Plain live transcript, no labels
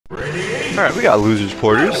Alright, we got losers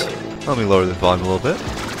quarters. Let me lower the volume a little bit.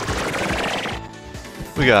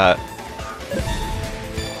 We got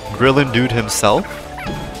Grillin' Dude himself,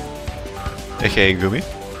 aka Goomy,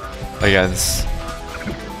 against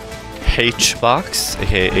AceBox,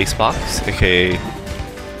 aka AceBox, aka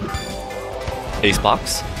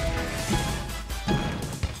AceBox.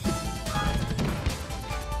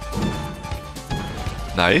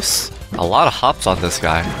 Nice. A lot of hops on this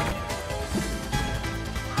guy.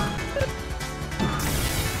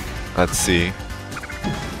 Let's see.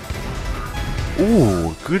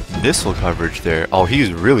 Ooh, good missile coverage there. Oh,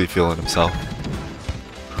 he's really feeling himself.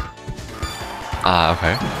 Ah,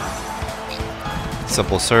 okay.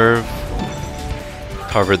 Simple serve.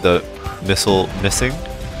 Covered the missile missing.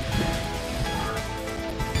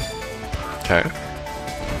 Okay.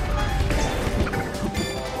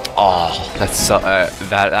 Oh, that's so,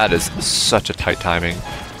 that is such a tight timing.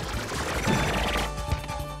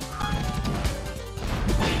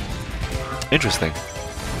 Interesting.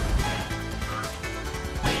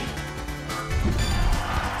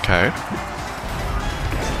 Okay.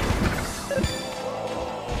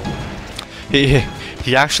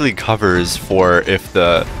 He actually covers for if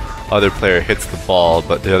the other player hits the ball,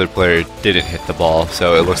 but the other player didn't hit the ball,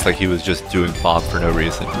 so it looks like he was just doing bomb for no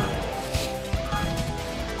reason.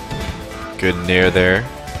 Good nair there.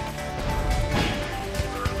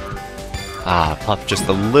 Ah, Puff just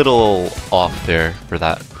a little off there for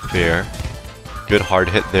that fair. Good hard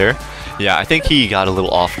hit there. Yeah, I think he got a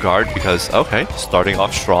little off guard because, okay, starting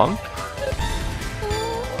off strong.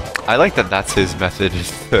 I like that that's his method,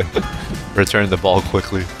 is to return the ball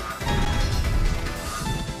quickly.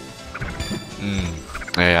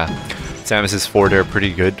 Yeah. Samus's forward air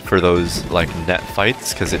pretty good for those like net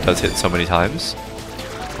fights because it does hit so many times.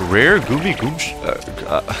 Rare Goomy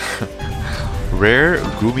rare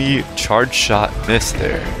Goomy charge shot miss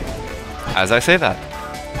there. As I say that.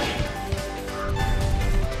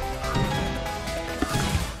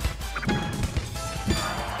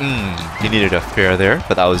 He needed a fair there,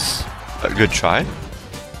 but that was a good try.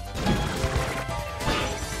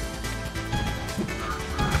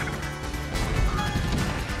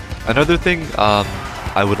 Another thing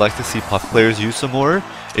I would like to see Puff players use some more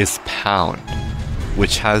is Pound,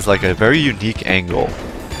 which has like a very unique angle,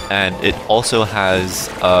 and it also has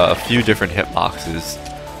a few different hitboxes.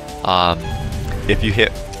 If you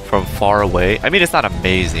hit from far away, I mean, it's not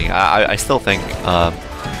amazing. I still think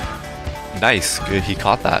nice, good, he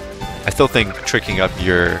caught that. I still think tricking up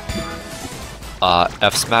your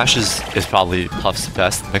F smash is probably Puff's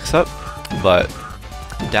best mix-up, but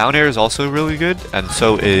down air is also really good, and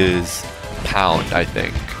so is Pound, I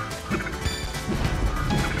think.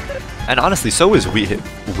 And honestly, so is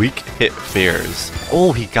weak hit fairs.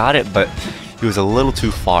 Oh, he got it, but he was a little too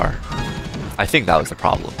far. I think that was the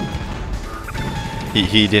problem.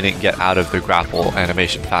 He didn't get out of the grapple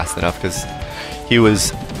animation fast enough because he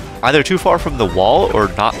was either too far from the wall or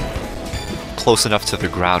not close enough to the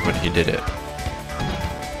ground when he did it.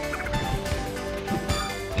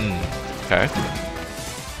 Okay.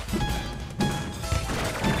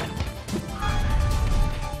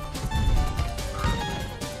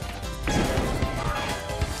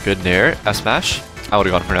 Good nair, F smash. I would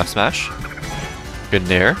have gone for an F smash. Good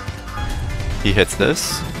nair. He hits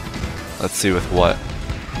this. Let's see with what.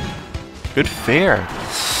 Good fair.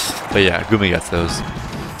 But yeah, Goomy gets those.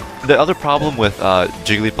 The other problem with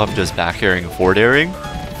Jigglypuff just back airing and forward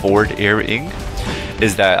airing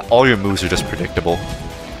is that all your moves are just predictable.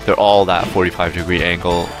 They're all that 45-degree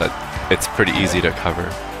angle that it's pretty easy to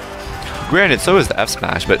cover. Granted, so is the F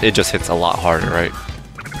smash, but it just hits a lot harder, right?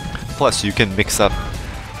 Plus, you can mix up.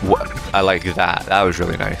 I like that. That was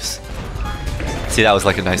really nice. See, that was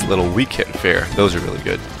like a nice little weak hit fair. Those are really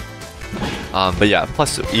good. But yeah,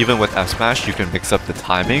 plus even with F smash, you can mix up the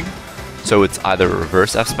timing. So it's either a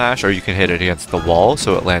reverse F smash or you can hit it against the wall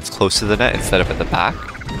so it lands close to the net instead of at the back.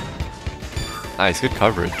 Nice, good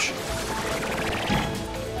coverage.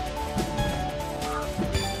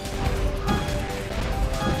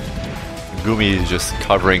 Goomy is just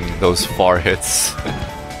covering those far hits.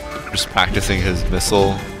 Just practicing his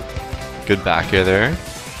missile. Good back air there.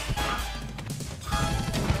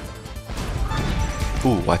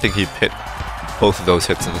 Ooh, I think he hit both of those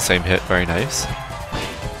hits in the same hit. Very nice.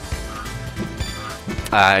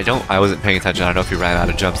 I wasn't paying attention. I don't know if he ran out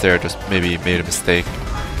of jumps there or just maybe made a mistake.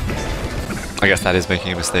 I guess that is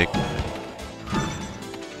making a mistake.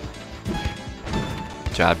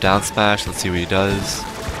 Jab down smash. Let's see what he does.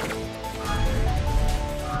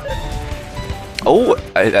 Oh,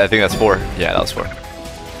 I think that's 4. Yeah, that was 4.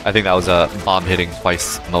 I think that was a bomb hitting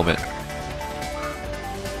twice moment.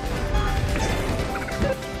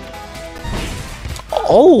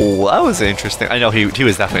 Oh, that was interesting. I know he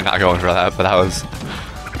was definitely not going for that, but that was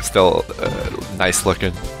still nice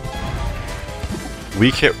looking.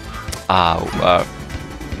 Weak hit,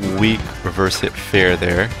 weak reverse hit fair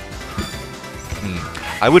there.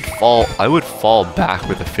 I would fall back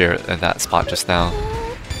with a fair in that spot just now.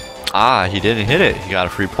 Ah, he didn't hit it. He got a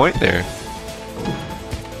free point there.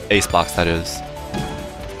 AceBox, that is.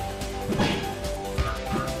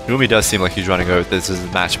 Goomy does seem like he's running over. This is a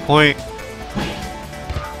match point.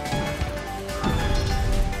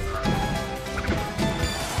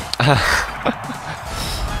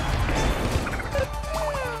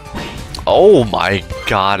 Oh my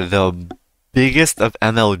god, the biggest of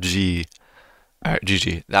MLG. Alright,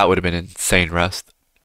 GG. That would have been insane rest.